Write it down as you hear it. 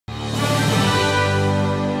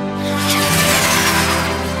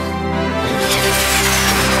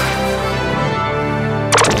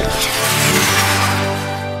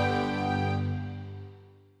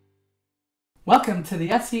Welcome to the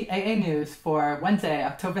SCAA News for Wednesday,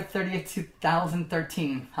 October 30th,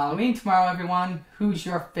 2013. Halloween tomorrow, everyone. Who's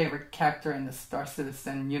your favorite character in the Star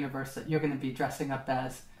Citizen universe that you're going to be dressing up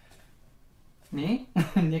as? Me?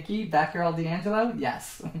 Nikki? Batgirl D'Angelo?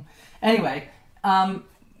 Yes. Anyway,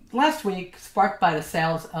 last week, sparked by the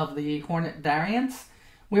sales of the Hornet variants,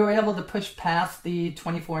 we were able to push past the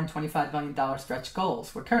 $24 and $25 million stretch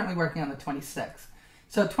goals. We're currently working on the 26.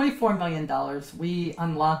 So $24 million, we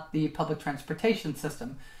unlocked the public transportation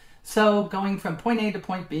system. So going from point A to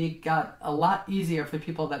point B got a lot easier for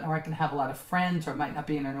people that aren't going to have a lot of friends or might not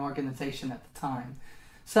be in an organization at the time.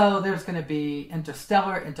 So there's going to be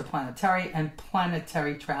interstellar, interplanetary, and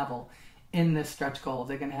planetary travel in this stretch goal.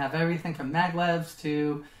 They're going to have everything from maglevs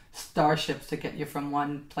to starships to get you from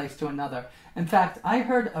one place to another. In fact, I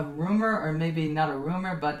heard a rumor, or maybe not a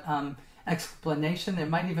rumor, but explanation, there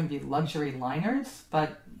might even be luxury liners,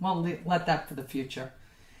 but we'll let that for the future.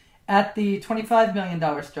 At the $25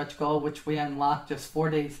 million stretch goal, which we unlocked just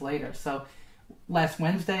 4 days later, so last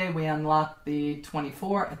Wednesday we unlocked the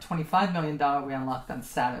 24, at $25 million we unlocked on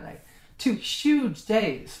Saturday. 2 huge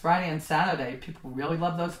days, Friday and Saturday. People really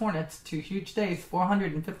love those Hornets. 2 huge days,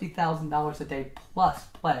 $450,000 a day plus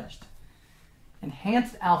pledged.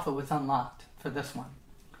 Enhanced Alpha was unlocked for this one.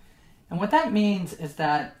 And what that means is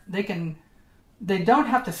that they don't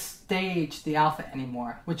have to stage the alpha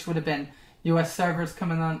anymore, which would have been U.S. servers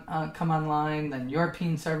come online, then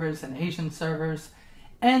European servers and Asian servers,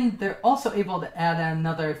 and they're also able to add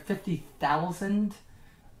another 50,000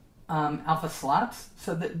 alpha slots.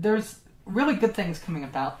 So there's really good things coming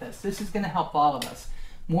about this. This is going to help all of us.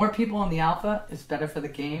 More people in the alpha is better for the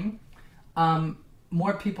game.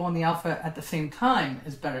 More people in the alpha at the same time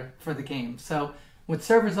is better for the game. So with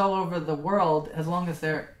servers all over the world, as long as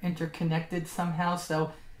they're interconnected somehow,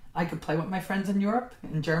 so I could play with my friends in Europe,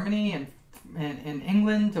 in Germany, and in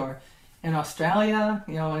England, or in Australia,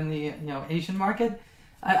 in the Asian market.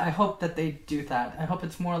 I hope that they do that. I hope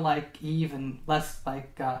it's more like EVE and less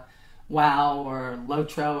like WoW or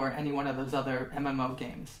Lotro or any one of those other MMO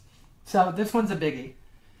games. So this one's a biggie.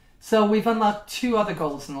 So we've unlocked 2 other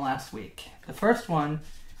goals in the last week. The first one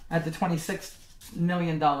at the $26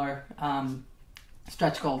 million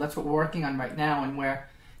stretch goal. That's what we're working on right now, and we're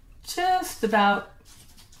just about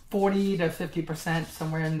 40 to 50%,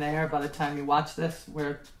 somewhere in there. By the time you watch this,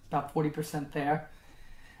 we're about 40% there.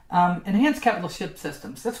 Enhanced capital ship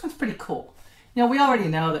systems. This one's pretty cool. We already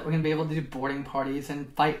know that we're going to be able to do boarding parties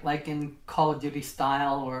and fight like in Call of Duty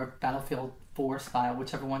style or Battlefield 4 style,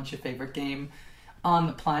 whichever one's your favorite game, on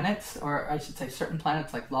the planets, or I should say certain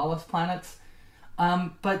planets like lawless planets.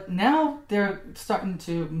 But now they're starting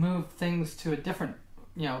to move things to a different,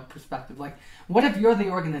 perspective. Like, what if you're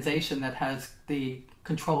the organization that has the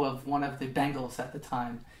control of one of the Bengals at the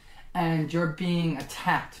time, and you're being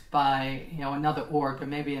attacked by, another org, or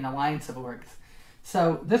maybe an alliance of orgs?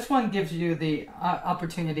 So this one gives you the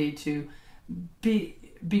opportunity to be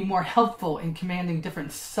more helpful in commanding different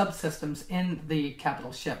subsystems in the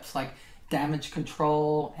capital ships, like damage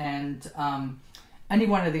control and any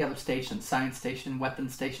one of the other stations, science station,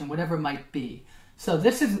 weapons station, whatever it might be. So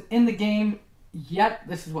this isn't in the game yet.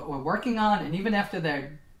 This is what we're working on, and even after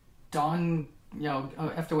they're done,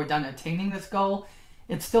 after we're done attaining this goal,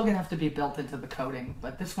 it's still going to have to be built into the coding.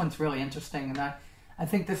 But this one's really interesting, and I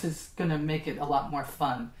think this is going to make it a lot more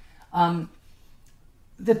fun. The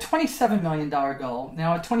 $27 million goal.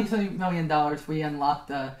 Now at $27 million, we unlocked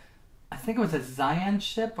I think it was a Zion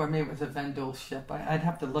ship, or maybe it was a Vendel ship. I'd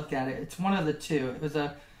have to look at it. It's one of the two. It was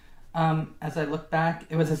as I look back,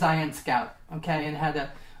 it was a Zion Scout, okay, and had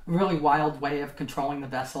a really wild way of controlling the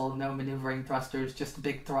vessel. No maneuvering thrusters, just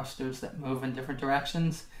big thrusters that move in different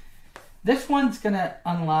directions. This one's going to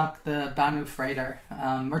unlock the Banu Freighter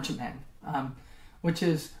Merchantman, which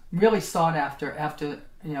is really sought after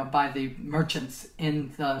by the merchants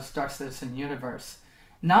in the Star Citizen universe.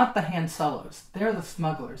 Not the Han Solos. They're the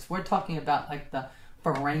smugglers. We're talking about like the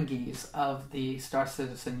Ferengis of the Star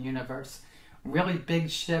Citizen universe. Really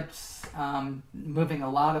big ships, moving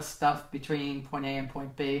a lot of stuff between point A and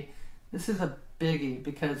point B. This is a biggie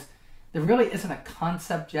because there really isn't a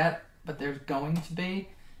concept yet, but there's going to be.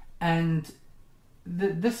 And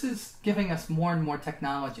this is giving us more and more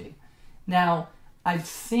technology. Now, I've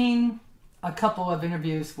seen a couple of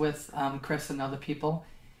interviews with Chris and other people.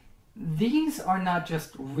 These are not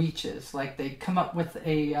just reaches, like they come up with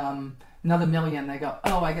another million, they go,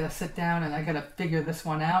 oh, I gotta sit down and I gotta figure this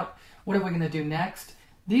one out. What are we gonna do next?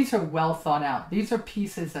 These are well thought out. These are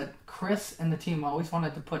pieces that Chris and the team always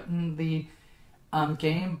wanted to put in the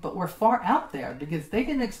game, but we're far out there because they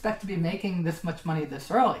didn't expect to be making this much money this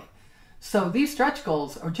early. So these stretch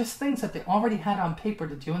goals are just things that they already had on paper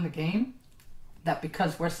to do in the game, that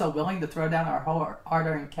because we're so willing to throw down our whole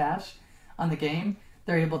hard-earned cash on the game,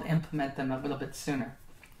 they're able to implement them a little bit sooner.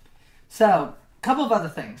 So, a couple of other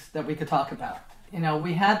things that we could talk about.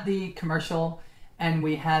 We had the commercial and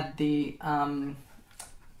we had the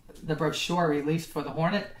brochure released for the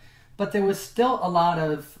Hornet, but there was still a lot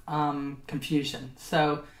of confusion.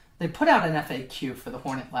 So they put out an FAQ for the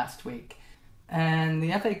Hornet last week, and the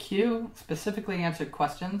FAQ specifically answered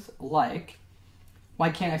questions like, why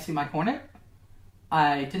can't I see my Hornet?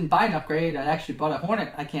 I didn't buy an upgrade, I actually bought a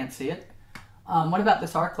Hornet, I can't see it. What about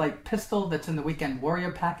this Arclight pistol that's in the Weekend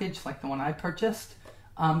Warrior package, like the one I purchased?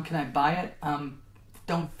 Can I buy it?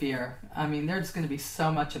 Don't fear. I mean, there's going to be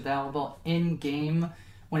so much available in-game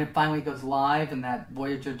when it finally goes live in that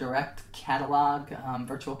Voyager Direct catalog,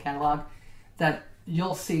 virtual catalog, that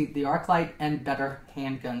you'll see the Arclight and better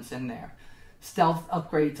handguns in there. Stealth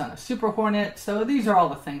upgrades on a Super Hornet. So these are all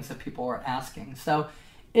the things that people were asking. So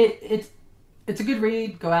it's a good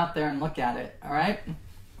read. Go out there and look at it. All right.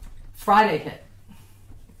 Friday hit.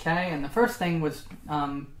 Okay, and the first thing was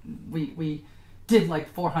we did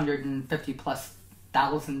like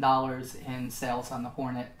 $450,000+ in sales on the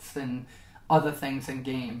Hornets and other things in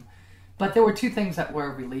game. But there were two things that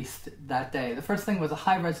were released that day. The first thing was a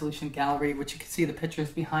high-resolution gallery, which you can see the pictures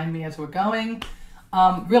behind me as we're going.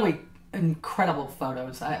 Really incredible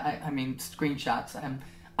photos. I mean, screenshots.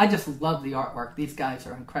 I just love the artwork. These guys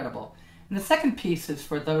are incredible. And the second piece is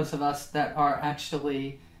for those of us that are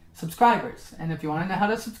actually subscribers. And if you want to know how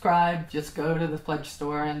to subscribe, just go to the Pledge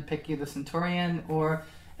store and pick either Centurion or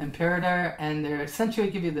Imperator, and they essentially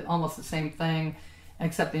give you almost the same thing,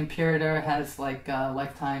 except the Imperator has like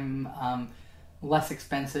lifetime less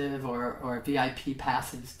expensive or VIP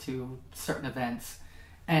passes to certain events,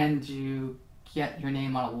 and you get your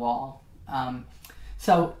name on a wall.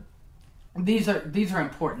 So these are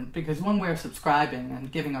important because when we're subscribing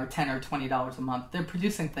and giving our $10 or $20 a month, they're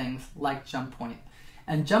producing things like Jump Point.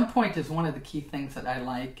 And Jump Point is one of the key things that I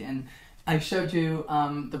like. And I showed you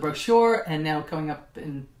the brochure, and now coming up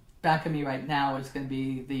in back of me right now is going to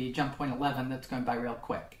be the Jump Point 11 that's going by real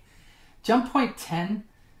quick. Jump Point 10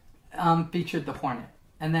 featured the Hornet.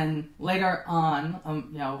 And then later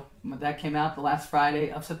on, that came out the last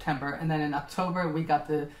Friday of September. And then in October, we got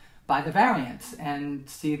to buy the variants and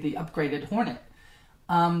see the upgraded Hornet.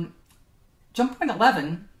 Jump Point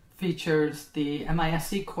 11 features the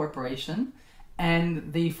MISC Corporation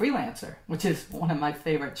and the Freelancer, which is one of my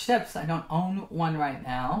favorite ships. I don't own one right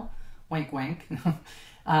now. Wink, wink.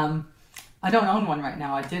 I don't own one right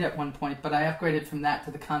now. I did at one point, but I upgraded from that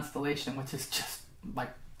to the Constellation, which is just my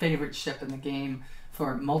favorite ship in the game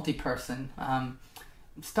for multi-person. I'm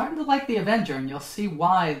starting to like the Avenger, and you'll see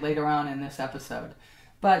why later on in this episode.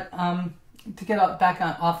 But to get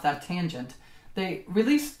off that tangent, they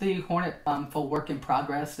released the Hornet full work in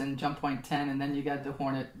progress in Jump Point 10, and then you got the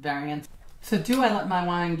Hornet variants. So do I let my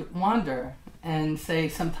mind wander and say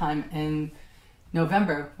sometime in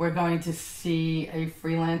November we're going to see a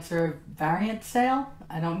Freelancer variant sale?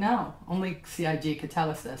 I don't know. Only CIG could tell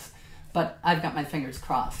us this, but I've got my fingers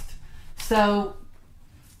crossed. So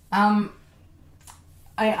I'm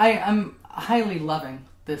highly loving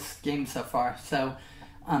this game so far. So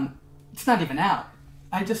it's not even out.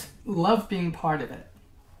 I just love being part of it.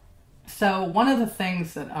 So one of the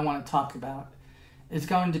things that I want to talk about is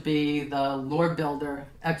going to be the lore builder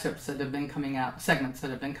excerpts that have been coming out, segments that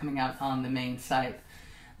have been coming out on the main site.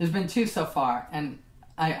 There's been 2 so far, and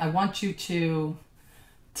I want you to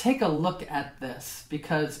take a look at this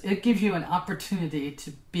because it gives you an opportunity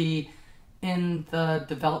to be in the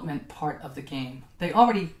development part of the game. They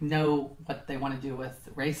already know what they want to do with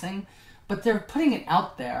racing, but they're putting it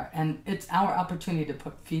out there, and it's our opportunity to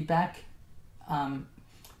put feedback, to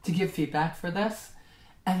give feedback for this,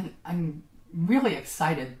 and I'm really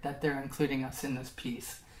excited that they're including us in this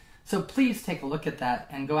piece. So please take a look at that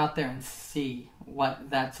and go out there and see what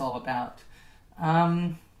that's all about.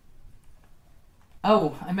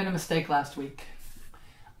 Oh, I made a mistake last week.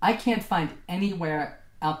 I can't find anywhere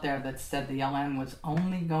out there that said the LN was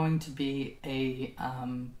only going to be a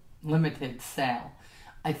limited sale.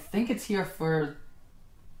 I think it's here for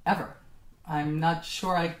ever. I'm not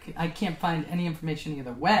sure. I can't find any information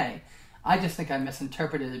either way. I just think I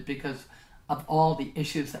misinterpreted it because of all the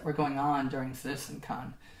issues that were going on during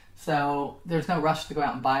CitizenCon. So there's no rush to go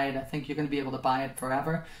out and buy it. I think you're going to be able to buy it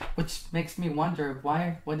forever, which makes me wonder,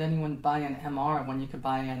 why would anyone buy an MR when you could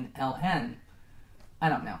buy an LN? I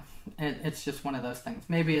don't know. It's just one of those things.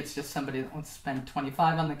 Maybe it's just somebody that wants to spend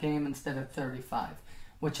 25 on the game instead of 35,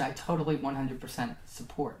 which I totally 100%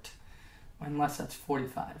 support, unless that's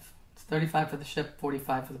 45. It's 35 for the ship,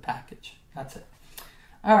 45 for the package. That's it.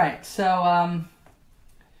 All right, so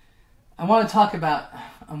I want to talk about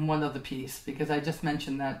one other piece, because I just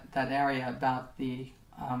mentioned that area about the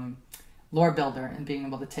lore builder and being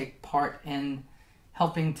able to take part in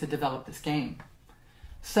helping to develop this game.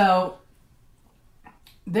 So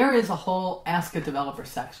there is a whole Ask a Developer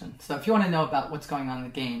section. So if you want to know about what's going on in the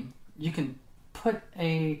game, you can put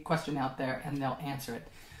a question out there and they'll answer it.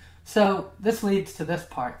 So this leads to this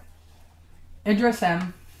part. Idris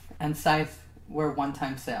M and Scythe were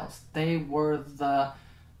one-time sales. They were the,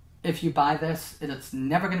 if you buy this, it's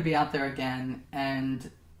never going to be out there again, and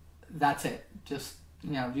that's it. Just,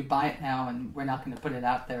 you know, you buy it now and we're not going to put it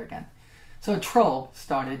out there again. So a troll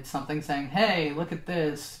started something saying, hey, look at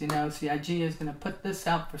this, you know, CIG is going to put this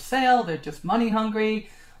out for sale. They're just money hungry.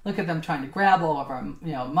 Look at them trying to grab all of our,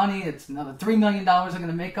 you know, money. It's another $3 million they're going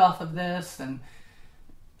to make off of this. And,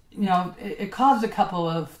 you know, it caused a couple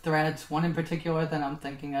of threads, one in particular that I'm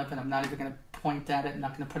thinking of, and I'm not even going to point at it. I'm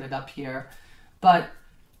not going to put it up here. But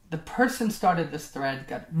the person started this thread,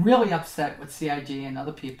 got really upset with CIG and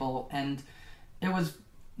other people, and it was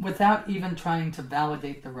without even trying to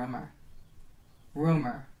validate the rumor.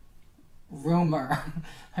 Rumor.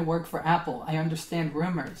 I work for Apple. I understand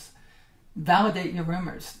rumors. Validate your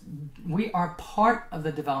rumors. We are part of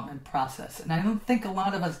the development process, and I don't think a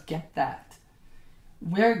lot of us get that.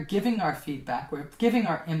 We're giving our feedback. We're giving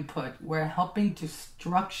our input. We're helping to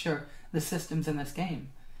structure the systems in this game.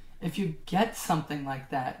 If you get something like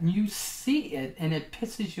that and you see it and it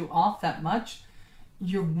pisses you off that much,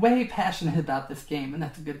 you're way passionate about this game, and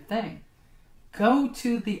that's a good thing. Go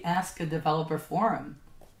to the Ask a Developer forum.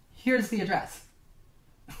 Here's the address.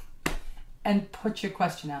 And put your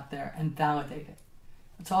question out there and validate it.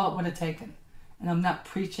 That's all it would have taken. And I'm not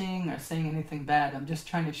preaching or saying anything bad. I'm just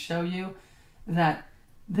trying to show you that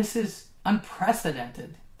this is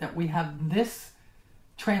unprecedented, that we have this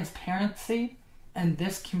transparency and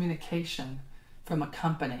this communication from a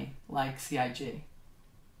company like CIG.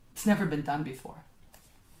 It's never been done before.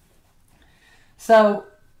 So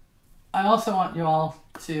I also want you all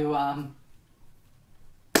to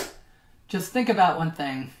just think about one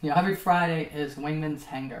thing. You know, every Friday is Wingman's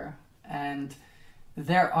Hangar, and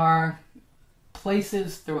there are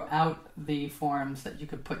places throughout the forums that you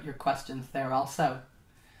could put your questions there also.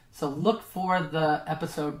 So look for the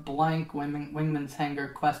episode blank Wingman's Hangar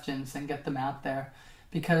questions and get them out there,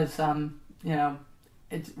 because you know,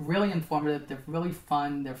 it's really informative. They're really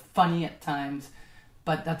fun. They're funny at times,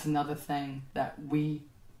 but that's another thing that we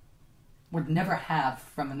would never have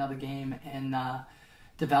from another game in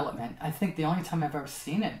development. I think the only time I've ever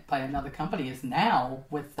seen it by another company is now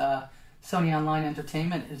with Sony Online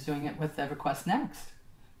Entertainment is doing it with EverQuest Next.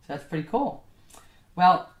 So that's pretty cool.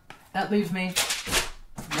 Well, that leaves me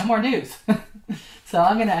no more news. So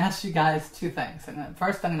I'm going to ask you guys two things. And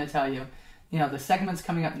first I'm going to tell you, you know, the segment's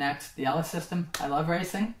coming up next, the LS system. I love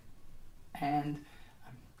racing, and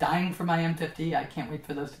I'm dying for my M50. I can't wait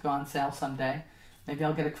for those to go on sale someday. Maybe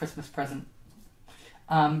I'll get a Christmas present.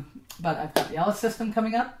 But I've got the LS system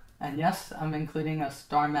coming up, and yes, I'm including a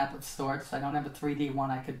star map of sorts. I don't have a 3D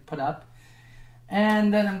one I could put up.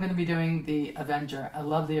 And then I'm going to be doing the Avenger. I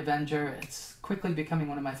love the Avenger. It's quickly becoming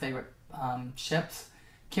one of my favorite ships.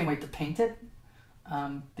 Can't wait to paint it.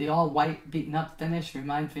 The all-white, beaten-up finish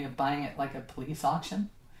reminds me of buying it like a police auction.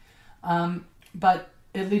 But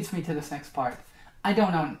it leads me to this next part. I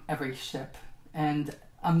don't own every ship, and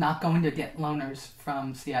I'm not going to get loaners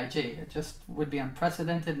from CIG. It just would be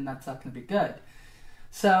unprecedented, and that's not going to be good.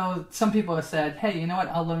 So some people have said, hey, you know what,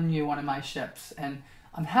 I'll loan you one of my ships. And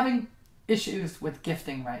I'm having issues with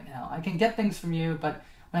gifting right now. I can get things from you, but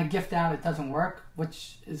when I gift out, it doesn't work,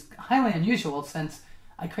 which is highly unusual since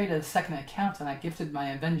I created a second account and I gifted my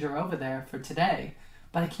Avenger over there for today,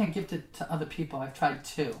 but I can't gift it to other people. I've tried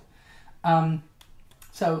too.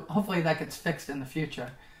 So hopefully that gets fixed in the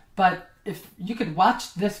future. But if you could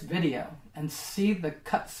watch this video and see the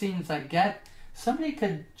cutscenes I get, somebody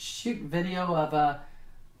could shoot video of a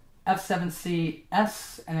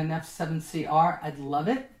F7CS and an F7CR. I'd love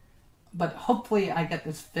it. But hopefully I get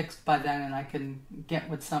this fixed by then and I can get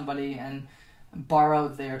with somebody and borrow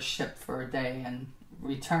their ship for a day and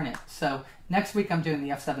return it. So next week I'm doing the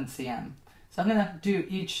F7CM. So I'm going to do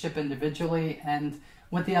each ship individually, and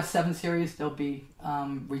with the F7 series they'll be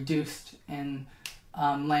reduced in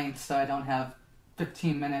length, so I don't have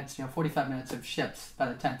 15 minutes, 45 minutes of ships by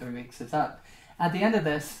the time 3 weeks is up. At the end of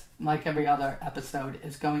this, like every other episode,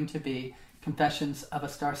 is going to be Confessions of a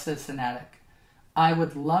Star Citizen Addict. I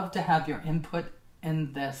would love to have your input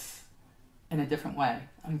in this in a different way.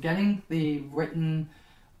 I'm getting the written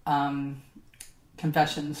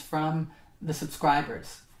confessions from the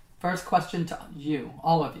subscribers. First question to you,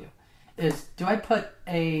 all of you, is do I put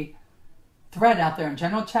a thread out there in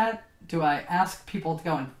general chat, do I ask people to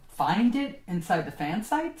go and find it inside the fan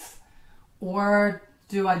sites, or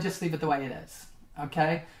do I just leave it the way it is?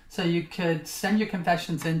 Okay, so you could send your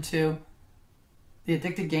confessions into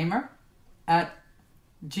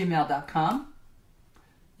theaddictedgamer@gmail.com.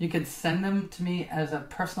 You could send them to me as a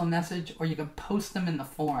personal message, or you can post them in the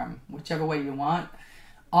forum, whichever way you want.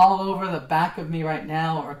 All over the back of me right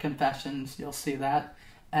now are confessions, you'll see that.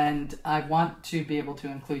 And I want to be able to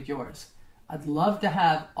include yours. I'd love to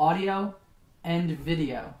have audio and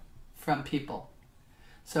video from people.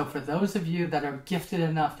 So for those of you that are gifted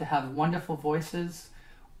enough to have wonderful voices,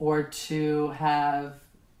 or to have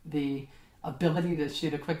the ability to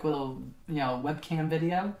shoot a quick little, webcam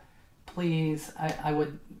video, please, I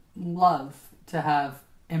would love to have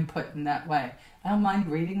input in that way. I don't mind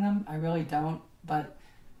reading them, I really don't, but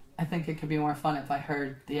I think it could be more fun if I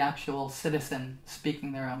heard the actual citizen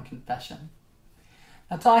speaking their own confession.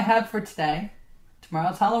 That's all I have for today.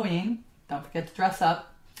 Tomorrow's Halloween. Don't forget to dress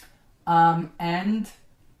up. And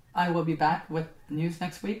I will be back with news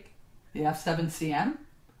next week, the F7CM,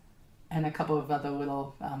 and a couple of other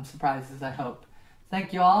little surprises, I hope.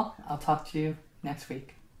 Thank you all. I'll talk to you next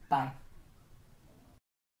week. Bye.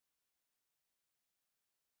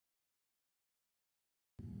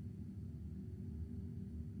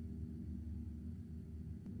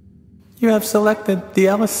 You have selected the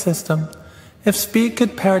Ellis system. If speed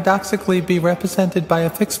could paradoxically be represented by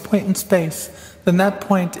a fixed point in space, then that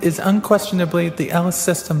point is unquestionably the Ellis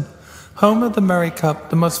system. Home of the Murray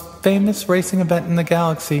Cup, the most famous racing event in the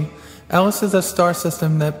galaxy, Ellis is a star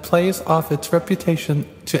system that plays off its reputation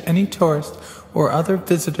to any tourist or other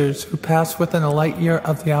visitors who pass within a light year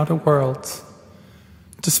of the outer worlds.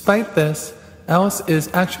 Despite this, Ellis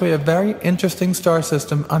is actually a very interesting star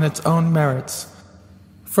system on its own merits.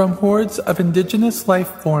 From hordes of indigenous life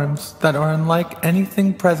forms that are unlike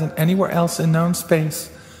anything present anywhere else in known space,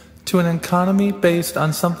 to an economy based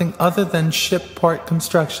on something other than ship part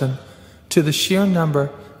construction, to the sheer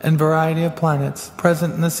number and variety of planets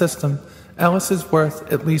present in the system, Ellis is worth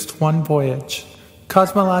at least one voyage.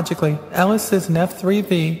 Cosmologically, Ellis is an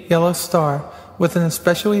F3b yellow star with an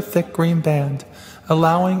especially thick green band,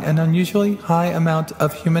 allowing an unusually high amount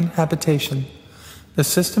of human habitation. The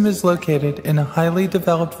system is located in a highly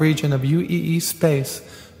developed region of UEE space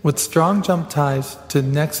with strong jump ties to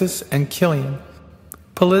Nexus and Killian.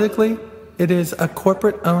 Politically, it is a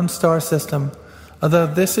corporate-owned star system, although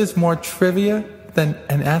this is more trivia than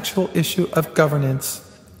an actual issue of governance.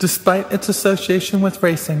 Despite its association with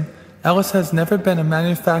racing, Ellis has never been a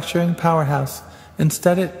manufacturing powerhouse.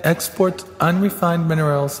 Instead, it exports unrefined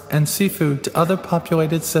minerals and seafood to other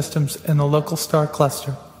populated systems in the local star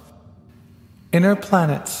cluster. Inner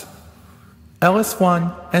planets. Ellis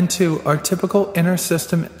 1 and 2 are typical inner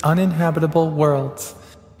system uninhabitable worlds.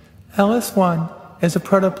 Ellis 1 is a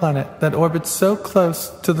protoplanet that orbits so close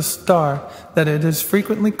to the star that it is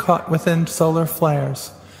frequently caught within solar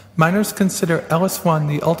flares. Miners consider Ellis 1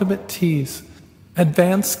 the ultimate tease.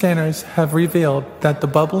 Advanced scanners have revealed that the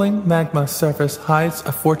bubbling magma surface hides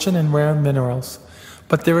a fortune in rare minerals,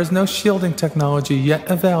 but there is no shielding technology yet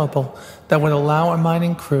available that would allow a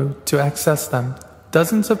mining crew to access them.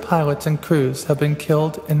 Dozens of pilots and crews have been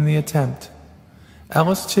killed in the attempt.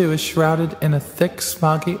 Ellis 2 is shrouded in a thick,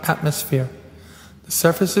 smoggy atmosphere. The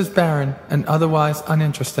surface is barren and otherwise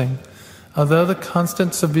uninteresting, although the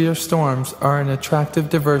constant severe storms are an attractive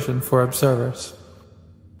diversion for observers.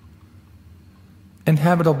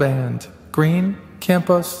 Inhabitable band: Green,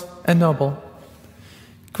 Campos, and Noble.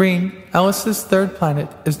 Green, Ellis's third planet,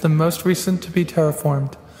 is the most recent to be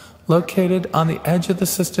terraformed, located on the edge of the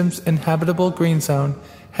system's inhabitable green zone,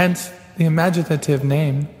 hence the imaginative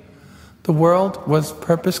name. The world was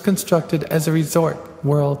purpose-constructed as a resort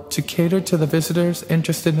world to cater to the visitors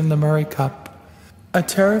interested in the Murray Cup. A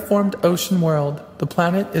terraformed ocean world, the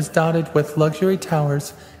planet is dotted with luxury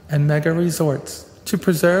towers and mega resorts. To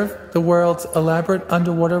preserve the world's elaborate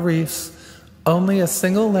underwater reefs, only a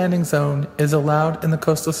single landing zone is allowed in the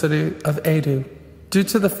coastal city of Adu. Due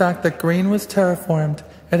to the fact that Green was terraformed,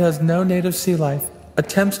 it has no native sea life.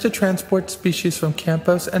 Attempts to transport species from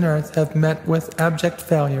Campos and Earth have met with abject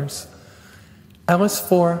failures. Ellis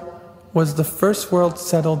 4 was the first world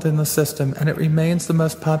settled in the system, and it remains the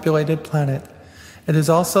most populated planet. It is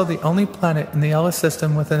also the only planet in the Ellis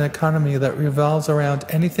system with an economy that revolves around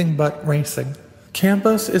anything but racing.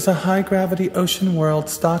 Campos is a high-gravity ocean world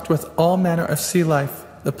stocked with all manner of sea life.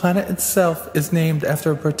 The planet itself is named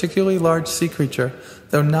after a particularly large sea creature,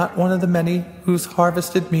 though not one of the many whose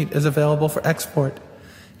harvested meat is available for export.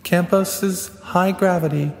 Campos's high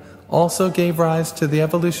gravity also gave rise to the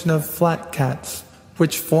evolution of flat cats,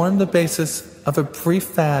 which formed the basis of a brief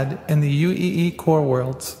fad in the UEE core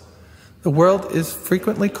worlds. The world is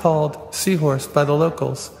frequently called Seahorse by the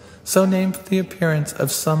locals, so named for the appearance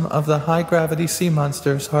of some of the high-gravity sea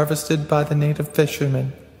monsters harvested by the native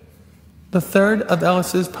fishermen. The third of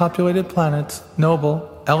Ellis's populated planets,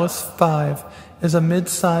 Noble, Ellis 5, is a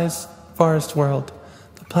mid-sized forest world.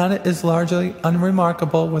 The planet is largely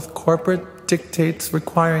unremarkable, with corporate dictates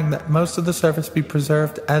requiring that most of the surface be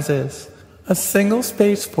preserved as is. A single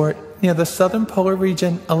spaceport near the southern polar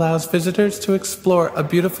region allows visitors to explore a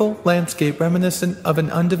beautiful landscape reminiscent of an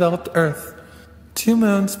undeveloped Earth. 2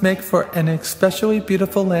 moons make for an especially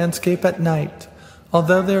beautiful landscape at night,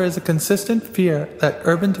 although there is a consistent fear that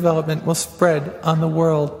urban development will spread on the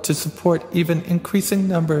world to support even increasing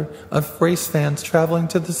number of race fans traveling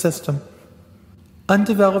to the system.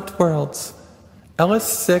 Undeveloped worlds. Ellis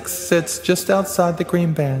 6 sits just outside the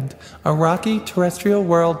Green Band, a rocky terrestrial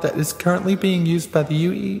world that is currently being used by the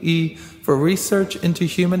UEE for research into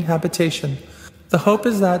human habitation. The hope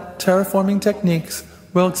is that terraforming techniques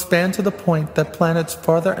will expand to the point that planets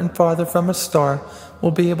farther and farther from a star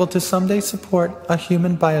will be able to someday support a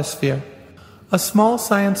human biosphere. A small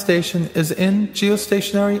science station is in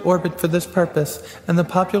geostationary orbit for this purpose, and the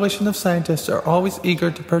population of scientists are always eager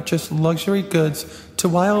to purchase luxury goods to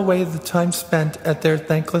while away the time spent at their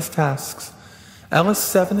thankless tasks. Ellis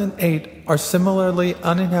 7 and 8 are similarly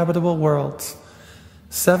uninhabitable worlds.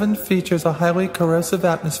 7 features a highly corrosive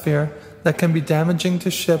atmosphere that can be damaging to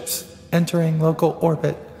ships entering local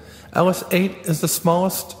orbit. Ellis 8 is the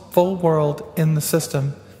smallest full world in the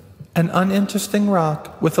system, an uninteresting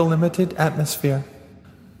rock with a limited atmosphere.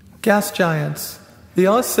 Gas giants. The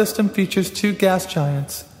Ellis system features 2 gas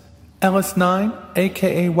giants, Ellis 9,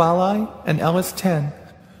 aka Walleye, and Ellis 10.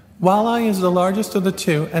 Walleye is the largest of the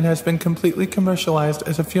 2 and has been completely commercialized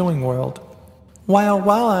as a fueling world. While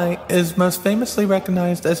Walleye is most famously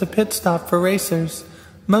recognized as a pit stop for racers,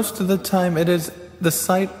 most of the time it is the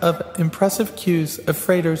site of impressive queues of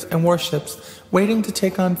freighters and warships waiting to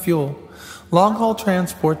take on fuel. Long-haul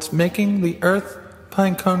transports making the Earth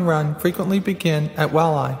Pinecone Run frequently begin at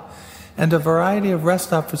Walleye, and a variety of rest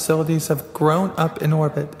stop facilities have grown up in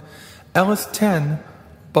orbit. Ellis 10,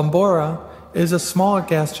 Bombora, is a smaller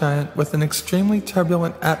gas giant with an extremely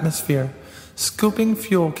turbulent atmosphere. Scooping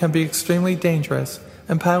fuel can be extremely dangerous,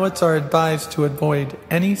 and pilots are advised to avoid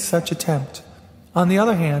any such attempt. On the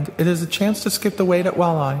other hand, it is a chance to skip the wait at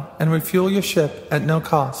Walleye and refuel your ship at no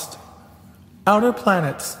cost. Outer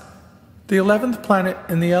planets. The 11th planet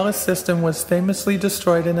in the Ellis system was famously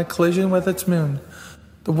destroyed in a collision with its moon.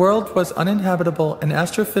 The world was uninhabitable, and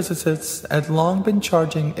astrophysicists had long been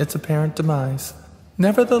charging its apparent demise.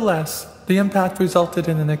 Nevertheless, the impact resulted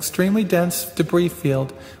in an extremely dense debris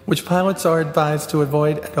field, which pilots are advised to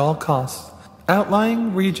avoid at all costs.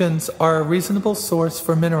 Outlying regions are a reasonable source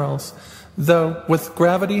for minerals, though with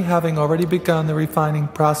gravity having already begun the refining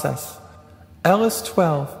process. Ellis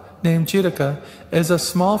 12, named Judica, is a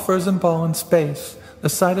small frozen ball in space, the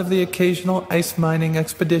site of the occasional ice mining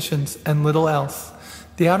expeditions and little else.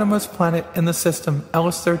 The outermost planet in the system,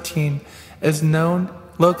 Ellis 13, is known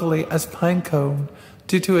locally as Pinecone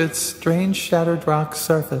due to its strange shattered rock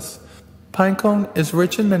surface. Pinecone is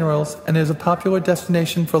rich in minerals and is a popular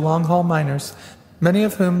destination for long-haul miners, many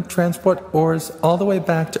of whom transport ores all the way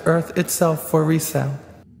back to Earth itself for resale.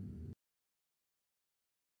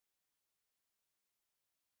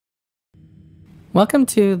 Welcome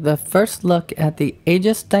to the first look at the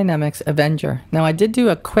Aegis Dynamics Avenger. Now I did do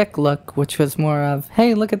a quick look, which was more of,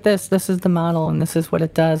 hey, look at this is the model and this is what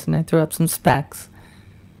it does, and I threw up some specs.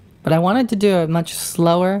 But I wanted to do a much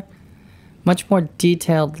slower, much more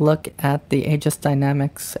detailed look at the Aegis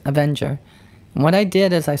Dynamics Avenger. And what I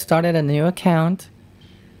did is I started a new account,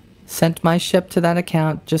 sent my ship to that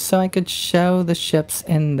account just so I could show the ships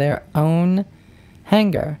in their own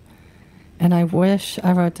hangar. And I wish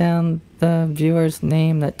I wrote down the viewer's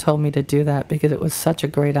name that told me to do that, because it was such a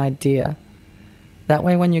great idea. That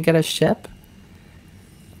way when you get a ship,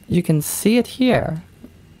 you can see it here.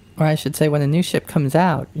 Or I should say, when a new ship comes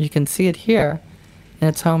out, you can see it here in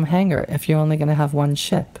its home hangar if you're only going to have one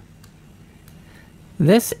ship.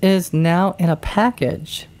 This is now in a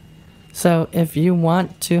package. So if you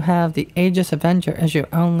want to have the Aegis Avenger as your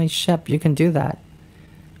only ship, you can do that.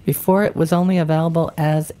 Before, it was only available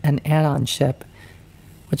as an add-on ship,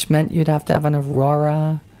 which meant you'd have to have an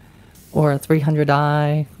Aurora, or a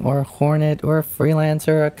 300i, or a Hornet, or a Freelancer,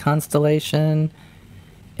 or a Constellation,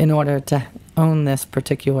 in order to own this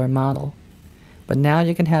particular model. But now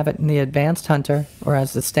you can have it in the Advanced Hunter, or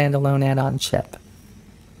as a standalone add-on ship.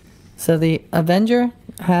 So the Avenger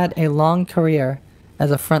had a long career as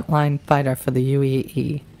a frontline fighter for the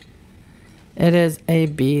UEE. It is a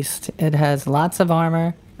beast. It has lots of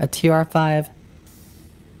armor, a TR5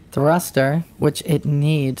 thruster, which it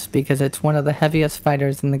needs because it's one of the heaviest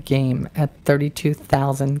fighters in the game at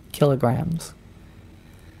 32,000 kilograms.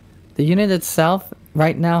 The unit itself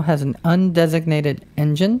right now has an undesignated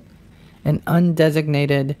engine, an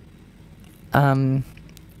undesignated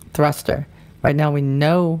thruster. Right now we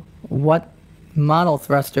know what model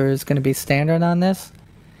thruster is going to be standard on this,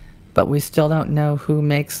 but we still don't know who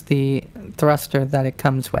makes the thruster that it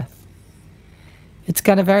comes with. It's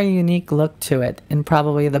got a very unique look to it and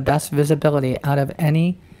probably the best visibility out of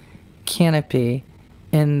any canopy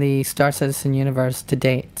in the Star Citizen universe to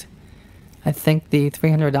date. I think the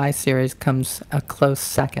 300i series comes a close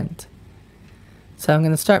second. So I'm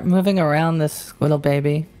going to start moving around this little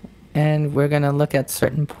baby and we're going to look at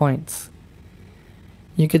certain points.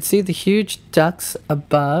 You could see the huge ducts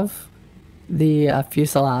above the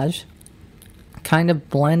fuselage kind of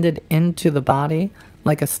blended into the body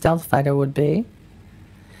like a stealth fighter would be.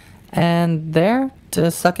 And they're to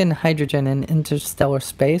suck in hydrogen in interstellar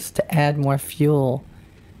space to add more fuel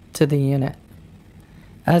to the unit.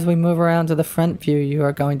 As we move around to the front view, you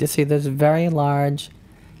are going to see this very large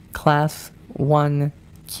Class 1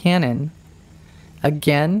 cannon.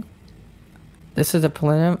 Again, this is a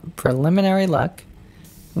preliminary look.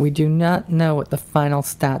 We do not know what the final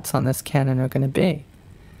stats on this cannon are going to be.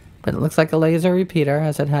 But it looks like a laser repeater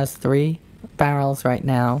as it has 3 barrels right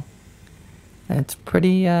now. And it's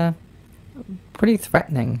pretty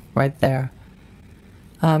threatening right there.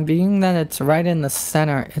 Being that it's right in the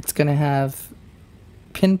center, it's going to have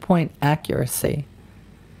pinpoint accuracy.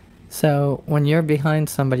 So when you're behind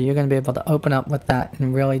somebody, you're going to be able to open up with that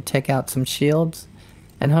and really take out some shields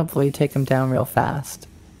and hopefully take them down real fast.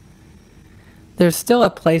 There's still a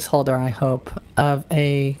placeholder, I hope, of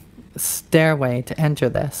a stairway to enter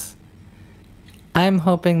this. I'm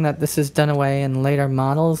hoping that this is done away in later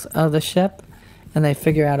models of the ship and they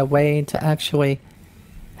figure out a way to actually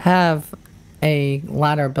have a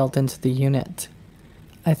ladder built into the unit.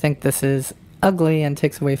 I think this is ugly and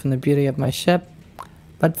takes away from the beauty of my ship,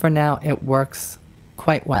 but for now it works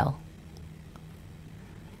quite well.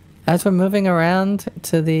 As we're moving around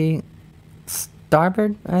to the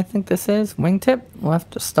starboard, I think this is, wingtip,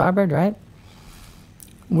 left to starboard, right?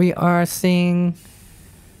 We are seeing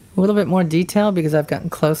a little bit more detail because I've gotten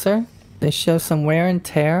closer. They show some wear and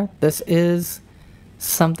tear. This is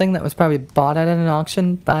something that was probably bought at an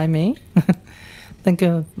auction by me. Think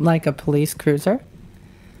of like a police cruiser.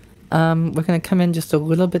 We're going to come in just a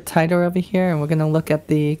little bit tighter over here and we're going to look at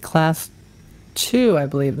the Class 2, I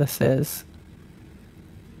believe this is.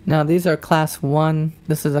 Now these are Class 1.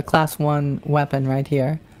 This is a Class 1 weapon right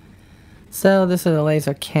here. So this is a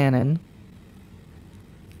laser cannon.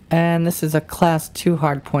 And this is a Class 2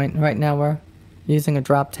 hardpoint. Right now we're using a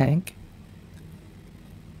drop tank.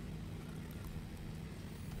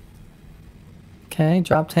 Okay,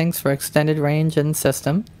 drop tanks for extended range and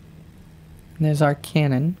system. And there's our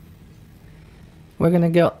cannon. We're going to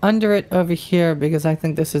go under it over here because I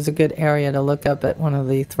think this is a good area to look up at one of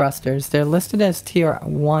the thrusters. They're listed as Tier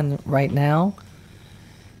 1 right now.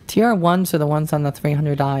 Tier 1s are the ones on the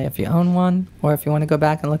 300i if you own one, or if you want to go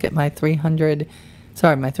back and look at my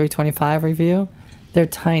 325 review, they're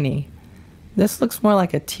tiny. This looks more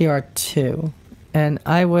like a Tier 2, and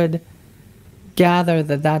I would gather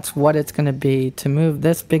that that's what it's going to be. To move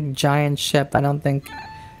this big giant ship, I don't think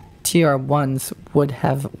Tier 1s would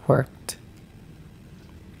have worked.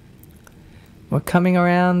 We're coming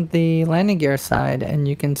around the landing gear side, and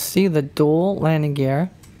you can see the dual landing gear.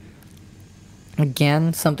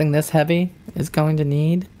 Again, something this heavy is going to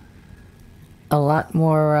need a lot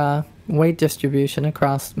more weight distribution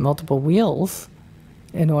across multiple wheels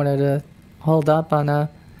in order to hold up on a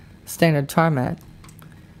standard tarmac.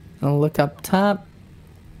 And look up top,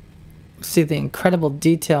 see the incredible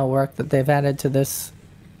detail work that they've added to this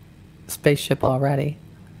spaceship already.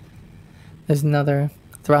 There's another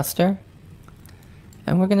thruster.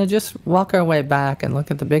 And we're going to just walk our way back and look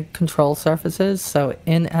at the big control surfaces. So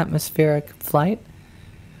in atmospheric flight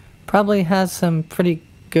probably has some pretty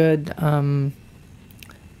good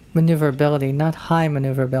maneuverability. Not high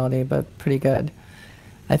maneuverability, but pretty good.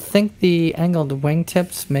 I think the angled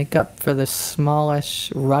wingtips make up for the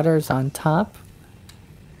smallish rudders on top.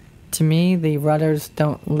 To me, the rudders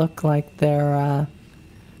don't look like they're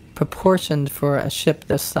proportioned for a ship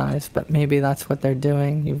this size, but maybe that's what they're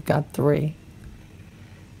doing. You've got 3.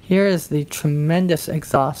 Here is the tremendous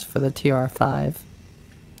exhaust for the TR5.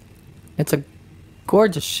 It's a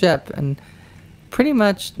gorgeous ship and pretty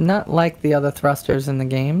much not like the other thrusters in the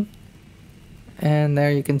game. And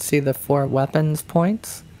there you can see the 4 weapons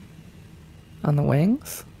points on the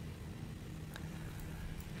wings.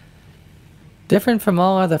 Different from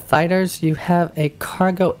all other fighters, you have a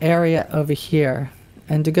cargo area over here.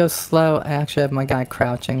 And to go slow, I actually have my guy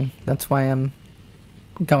crouching. That's why I'm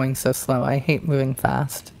going so slow. I hate moving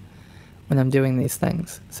fast when I'm doing these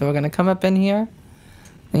things. So we're going to come up in here.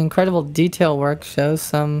 The incredible detail work shows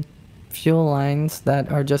some fuel lines that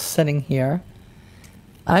are just sitting here.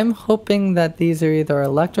 I'm hoping that these are either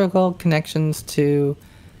electrical connections to,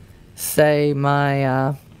 say,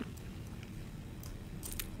 my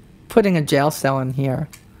putting a jail cell in here,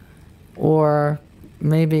 or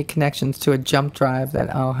maybe connections to a jump drive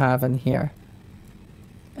that I'll have in here.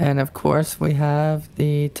 And of course we have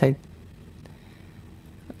the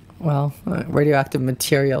radioactive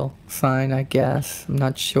material sign, I guess. I'm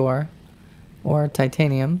not sure. Or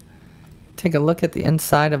titanium. Take a look at the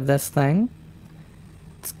inside of this thing.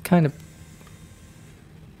 It's kind of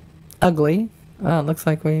ugly. Oh, it looks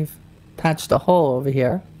like we've patched a hole over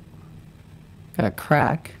here. Got a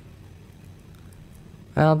crack.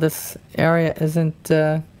 Well, this area isn't...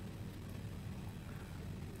 I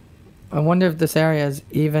wonder if this area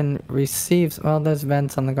even receives... Well, there's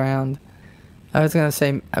vents on the ground. I was going to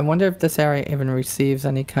say, I wonder if this area even receives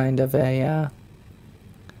any kind of a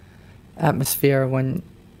atmosphere when...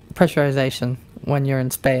 pressurization when you're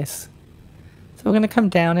in space. So we're going to come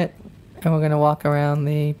down it, and we're going to walk around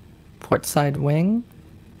the port side wing.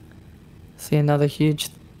 See another huge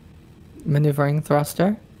maneuvering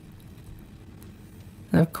thruster.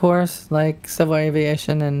 And of course, like civil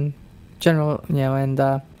aviation and general,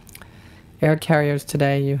 air carriers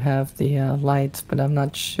today, you have the lights, but I'm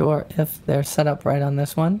not sure if they're set up right on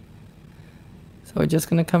this one. So we're just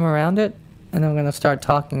going to come around it, and I'm going to start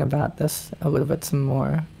talking about this a little bit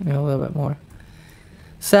more.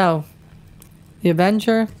 So, the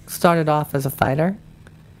Avenger started off as a fighter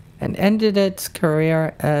and ended its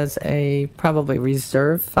career as a probably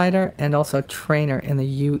reserve fighter and also trainer in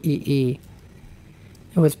the UEE.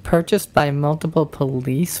 It was purchased by multiple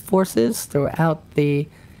police forces throughout the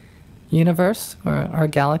universe, or our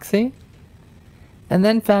galaxy, and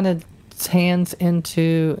then found its way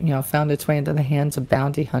into the hands of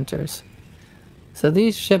bounty hunters. So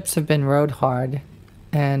these ships have been rode hard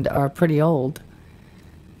and are pretty old.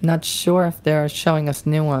 Not sure if they're showing us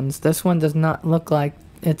new ones. This one does not look like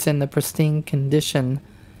it's in the pristine condition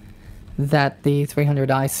that the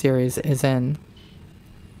 300i series is in.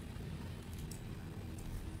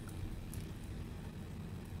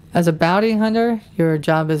 As a bounty hunter, your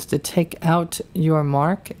job is to take out your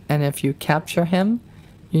mark, and if you capture him,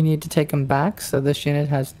 you need to take him back. So this unit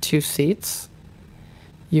has 2 seats.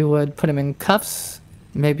 You would put him in cuffs,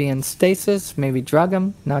 maybe in stasis, maybe drug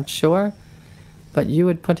him, not sure. But you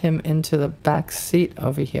would put him into the back seat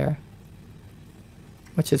over here.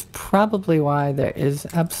 Which is probably why there is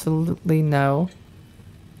absolutely no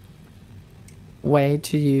way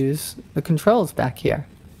to use the controls back here.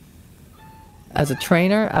 As a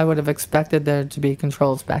trainer, I would have expected there to be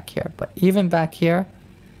controls back here. But even back here,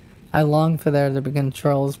 I long for there to be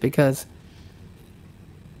controls, because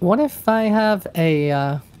what if I have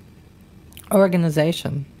a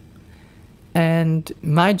organization, and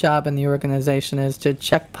my job in the organization is to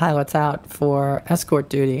check pilots out for escort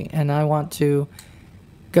duty, and I want to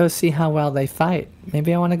go see how well they fight.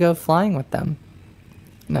 Maybe I want to go flying with them.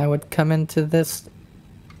 And I would come into this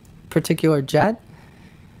particular jet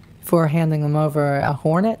before handing them over a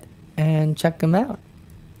Hornet and check them out.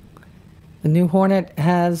 The new Hornet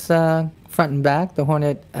has front and back, the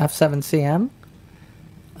Hornet F7CM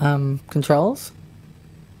controls,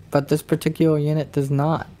 but this particular unit does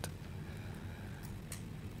not.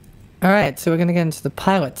 Alright, so we're going to get into the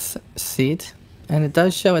pilot's seat, and it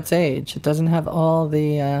does show its age. It doesn't have all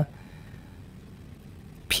the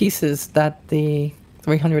pieces that the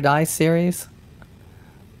 300i series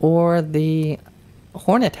or the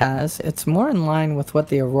Hornet has. It's more in line with what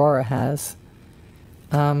the Aurora has.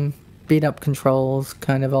 Beat up controls,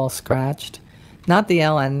 kind of all scratched. Not the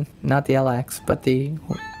LN, not the LX, but the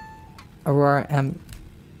Aurora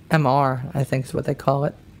MR, I think is what they call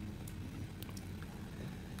it.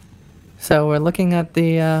 So we're looking at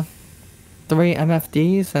the 3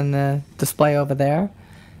 MFDs and the display over there.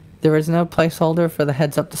 There is no placeholder for the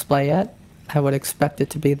heads-up display yet. I would expect it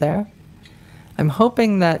to be there. I'm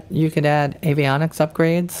hoping that you could add avionics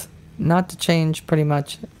upgrades, not to change pretty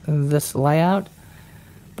much this layout,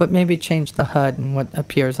 but maybe change the HUD and what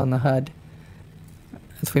appears on the HUD.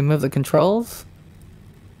 As we move the controls,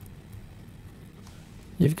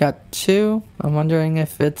 you've got 2. I'm wondering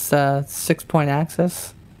if it's a 6-point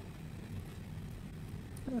axis.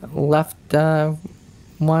 Left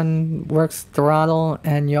one works throttle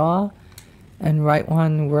and yaw, and right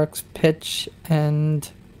one works pitch and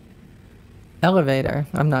elevator.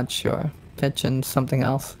 I'm not sure. pitch and something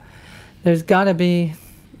else. There's got to be,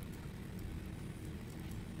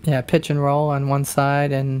 yeah, pitch and roll on one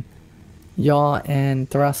side and yaw and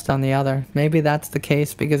thrust on the other. Maybe that's the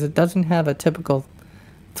case because it doesn't have a typical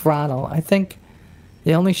throttle. I think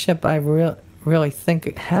the only ship I really think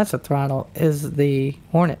it has a throttle is the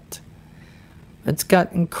Hornet. It's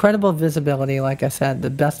got incredible visibility, like I said, the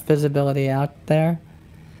best visibility out there.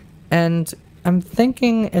 And I'm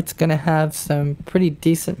thinking it's going to have some pretty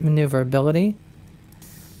decent maneuverability.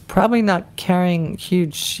 Probably not carrying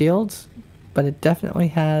huge shields, but it definitely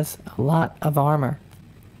has a lot of armor.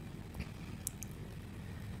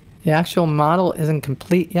 The actual model isn't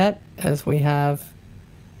complete yet, as we have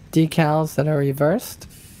decals that are reversed.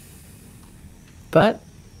 But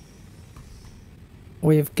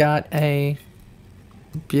we've got a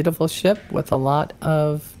beautiful ship with a lot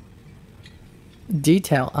of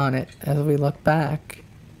detail on it as we look back.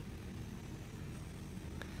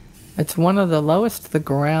 It's one of the lowest to the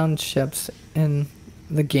ground ships in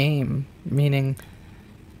the game, meaning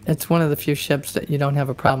it's one of the few ships that you don't have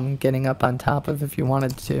a problem getting up on top of if you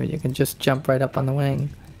wanted to. You can just jump right up on the wing.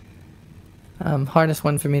 Hardest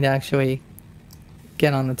one for me to actually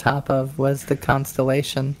get on the top of was the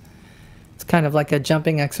Constellation. It's kind of like a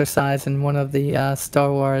jumping exercise in one of the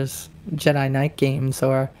Star Wars Jedi Knight games,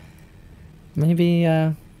 or maybe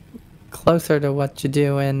closer to what you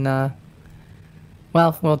do in,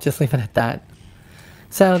 well, we'll just leave it at that.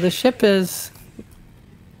 So the ship is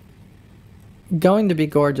going to be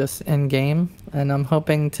gorgeous in game, and I'm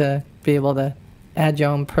hoping to be able to add your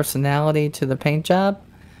own personality to the paint job.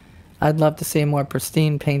 I'd love to see a more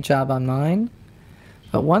pristine paint job on mine.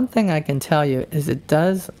 But one thing I can tell you is it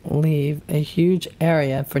does leave a huge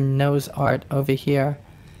area for nose art over here.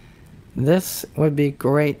 This would be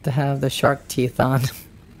great to have the shark teeth on.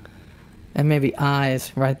 And maybe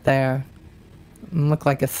eyes right there. Look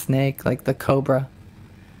like a snake, like the cobra.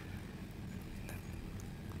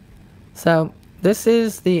 So this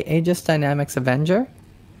is the Aegis Dynamics Avenger.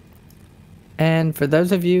 And for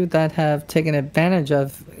those of you that have taken advantage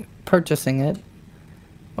of purchasing it,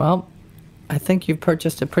 well, I think you've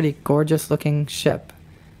purchased a pretty gorgeous looking ship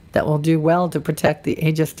that will do well to protect the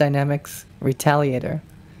Aegis Dynamics Retaliator.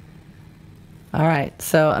 Alright,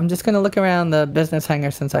 so I'm just going to look around the business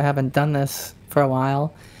hangar since I haven't done this for a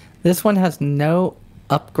while. This one has no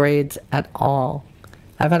upgrades at all.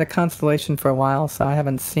 I've had a Constellation for a while, so I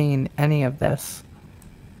haven't seen any of this.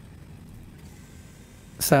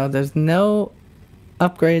 So there's no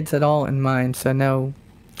upgrades at all in mine, so no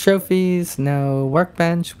trophies, no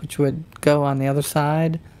workbench, which would go on the other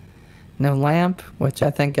side, no lamp, which I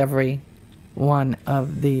think every one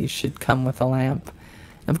of these should come with a lamp.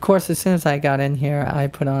 Of course, as soon as I got in here, I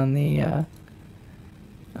put on the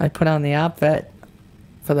outfit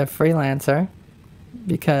for the freelancer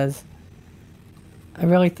because I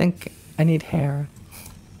really think I need hair.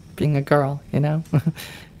 Being a girl, you know,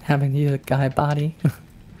 having to use a guy body.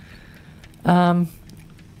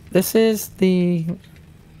 This is the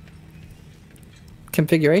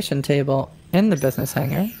configuration table in the business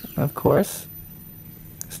hangar, of course.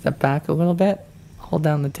 Step back a little bit, hold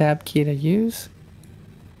down the tab key to use,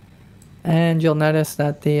 and you'll notice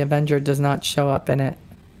that the Avenger does not show up in it.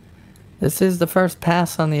 This is the first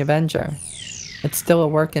pass on the Avenger. It's still a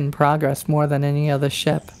work in progress more than any other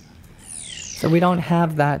ship. So we don't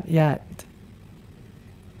have that yet.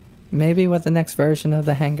 Maybe with the next version of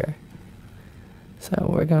the hangar. So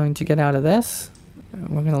we're going to get out of this.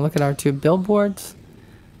 We're going to look at our two billboards.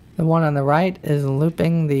 The one on the right is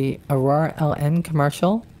looping the Aurora LN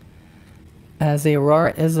commercial. As the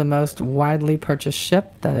Aurora is the most widely purchased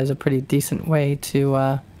ship, that is a pretty decent way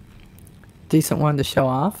to, decent one to show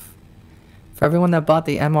off. For everyone that bought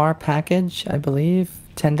the MR package, I believe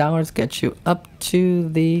 $10 gets you up to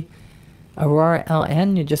the Aurora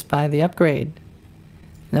LN. You just buy the upgrade.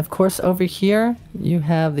 And of course over here, you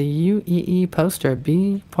have the UEE poster,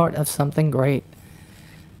 be part of something great.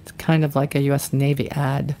 It's kind of like a US Navy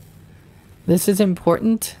ad. This is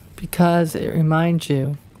important because it reminds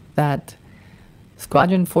you that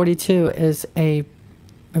Squadron 42 is an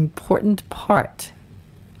important part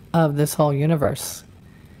of this whole universe.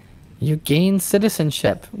 You gain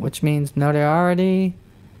citizenship, which means notoriety,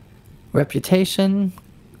 reputation,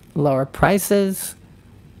 lower prices,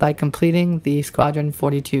 by completing the Squadron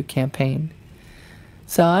 42 campaign.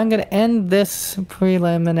 So I'm going to end this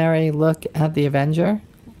preliminary look at the Avenger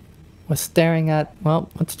with staring at, well,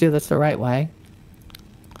 let's do this the right way.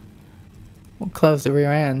 We'll close the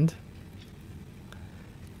rear end.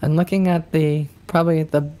 And looking at probably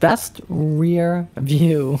the best rear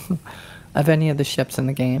view of any of the ships in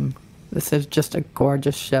the game. This is just a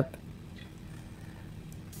gorgeous ship.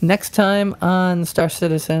 Next time on Star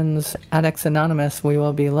Citizens Addicts Anonymous, we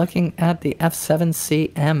will be looking at the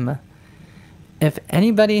F7CM. If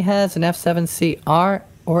anybody has an F7CR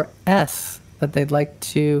or S that they'd like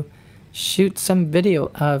to shoot some video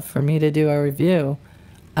of for me to do a review,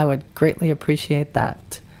 I would greatly appreciate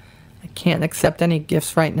that. I can't accept any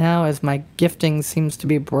gifts right now as my gifting seems to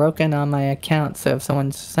be broken on my account, so if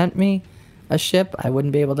someone sent me a ship, I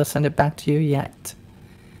wouldn't be able to send it back to you yet.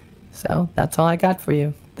 So that's all I got for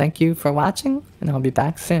you. Thank you for watching, and I'll be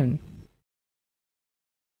back soon.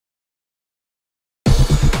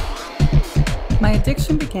 My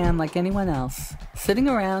addiction began like anyone else, sitting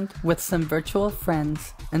around with some virtual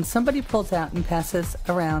friends, and somebody pulls out and passes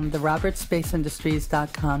around the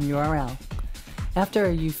robertSpaceIndustries.com URL. After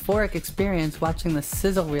a euphoric experience watching the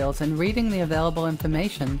sizzle reels and reading the available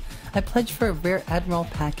information, I pledged for a Rear Admiral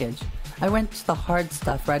package. I went to the hard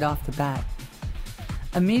stuff right off the bat.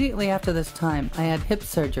 Immediately after this time, I had hip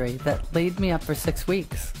surgery that laid me up for 6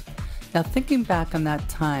 weeks. Now thinking back on that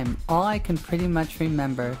time, all I can pretty much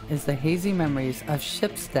remember is the hazy memories of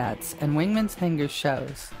ship stats and Wingman's Hangar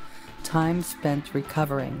shows. Time spent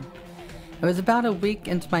recovering. It was about a week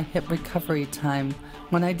into my hip recovery time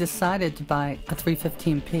when I decided to buy a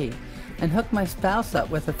 315p and hook my spouse up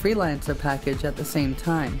with a freelancer package at the same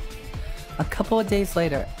time. A couple of days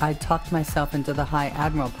later, I talked myself into the High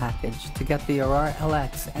Admiral package to get the Aurora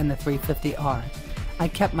LX and the 350R. I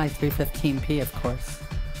kept my 315p, of course.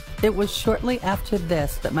 It was shortly after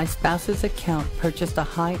this that my spouse's account purchased a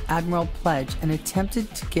High Admiral pledge and attempted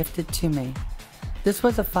to gift it to me. This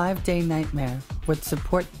was a 5-day nightmare with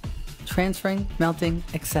support, transferring, melting,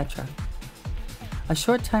 etc. A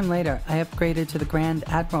short time later, I upgraded to the Grand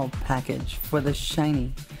Admiral package for the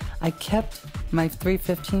shiny. I kept my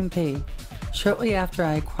 315p. Shortly after,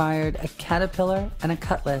 I acquired a Caterpillar and a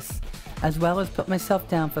Cutlass, as well as put myself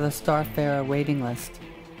down for the Starfarer waiting list.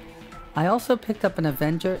 I also picked up an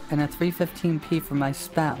Avenger and a 315p for my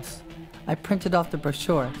spouse. I printed off the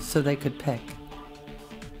brochure so they could pick.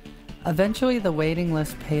 Eventually the waiting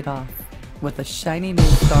list paid off with a shiny new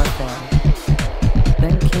Starfarer.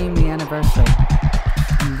 Then came the anniversary,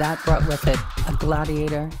 and that brought with it a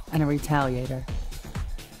Gladiator and a Retaliator.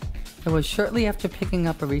 It was shortly after picking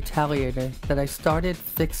up a Retaliator that I started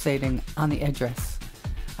fixating on the Idris.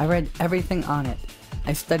 I read everything on it.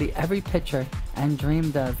 I studied every picture and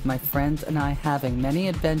dreamed of my friends and I having many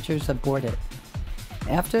adventures aboard it.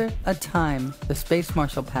 After a time, the Space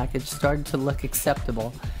Marshal package started to look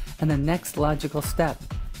acceptable and the next logical step.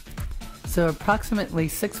 So approximately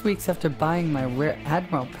 6 weeks after buying my Rear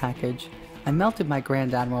Admiral package, I melted my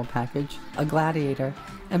Grand Admiral package, a Gladiator,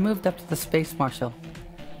 and moved up to the Space Marshal.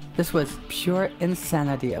 This was pure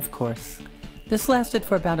insanity, of course. This lasted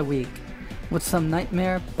for about a week, with some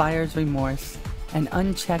nightmare buyer's remorse and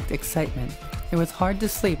unchecked excitement. It was hard to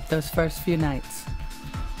sleep those first few nights.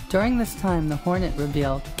 During this time, the Hornet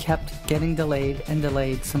reveal kept getting delayed and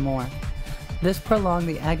delayed some more. This prolonged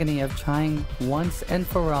the agony of trying once and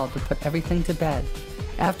for all to put everything to bed.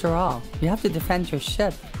 After all, you have to defend your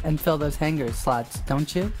ship and fill those hangar slots,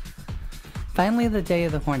 don't you? Finally, the day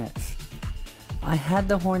of the Hornets. I had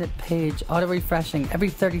the Hornet page auto-refreshing every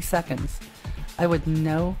 30 seconds. I would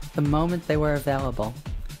know the moment they were available.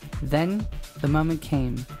 Then, the moment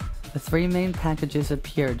came. The 3 main packages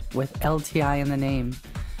appeared with LTI in the name.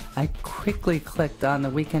 I quickly clicked on the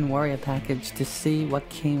Weekend Warrior package to see what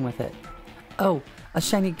came with it. Oh, a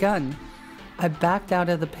shiny gun! I backed out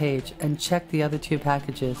of the page and checked the other 2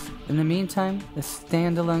 packages. In the meantime, the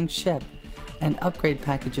standalone ship and upgrade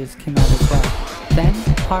packages came out as well. Then,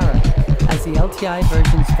 horror, as the LTI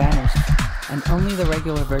versions vanished and only the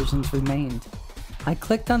regular versions remained. I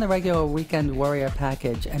clicked on the regular Weekend Warrior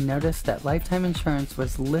package and noticed that lifetime insurance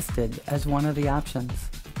was listed as one of the options.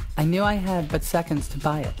 I knew I had but seconds to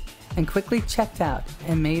buy it, and quickly checked out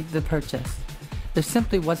and made the purchase. There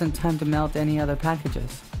simply wasn't time to melt any other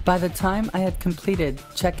packages. By the time I had completed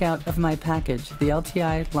checkout of my package, the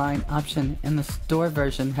LTI line option in the store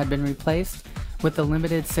version had been replaced with the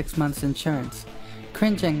limited 6 months insurance.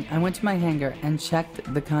 Cringing, I went to my hangar and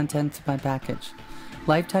checked the contents of my package.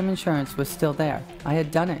 Lifetime insurance was still there. I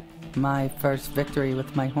had done it. My first victory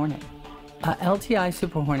with my Hornet. A LTI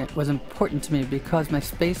Super Hornet was important to me because my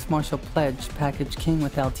Space Marshal Pledge package came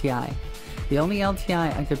with LTI, the only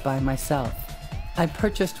LTI I could buy myself. I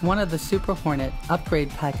purchased one of the Super Hornet upgrade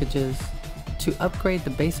packages to upgrade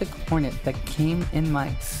the basic Hornet that came in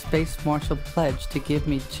my Space Marshal Pledge to give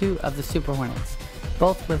me 2 of the Super Hornets,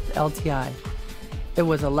 both with LTI. It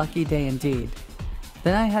was a lucky day indeed.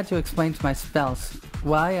 Then I had to explain to my spouse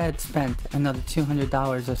why I had spent another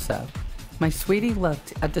 $200 or so. My sweetie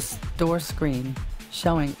looked at the store screen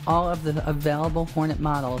showing all of the available Hornet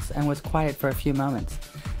models and was quiet for a few moments.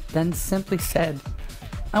 Then simply said,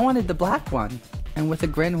 "I wanted the black one," and with a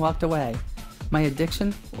grin walked away. My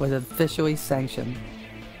addiction was officially sanctioned.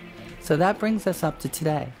 So that brings us up to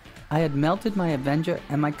today. I had melted my Avenger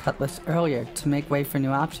and my Cutlass earlier to make way for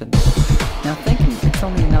new options. Now thinking it's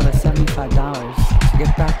only another $75 to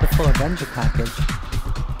get back the full Avenger package.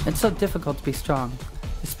 It's so difficult to be strong.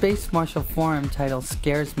 The Space Marshal Forum title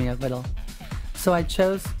scares me a little. So I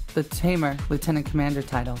chose the Tamer Lieutenant Commander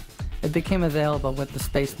title. It became available with the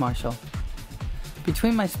Space Marshal.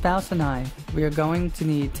 Between my spouse and I, we are going to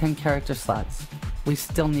need 10 character slots. We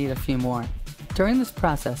still need a few more. During this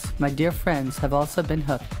process, my dear friends have also been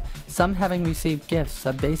hooked, some having received gifts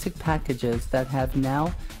of basic packages that have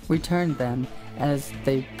now returned them as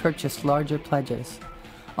they purchased larger pledges.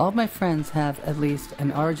 All of my friends have at least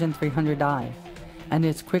an Origin 300i, and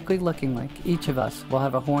it's quickly looking like each of us will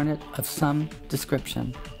have a Hornet of some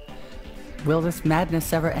description. Will this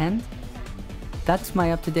madness ever end? That's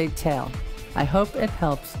my up-to-date tale. I hope it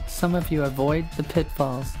helps some of you avoid the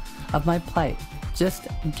pitfalls of my plight. Just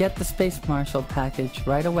get the Space Marshal package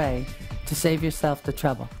right away to save yourself the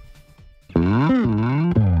trouble.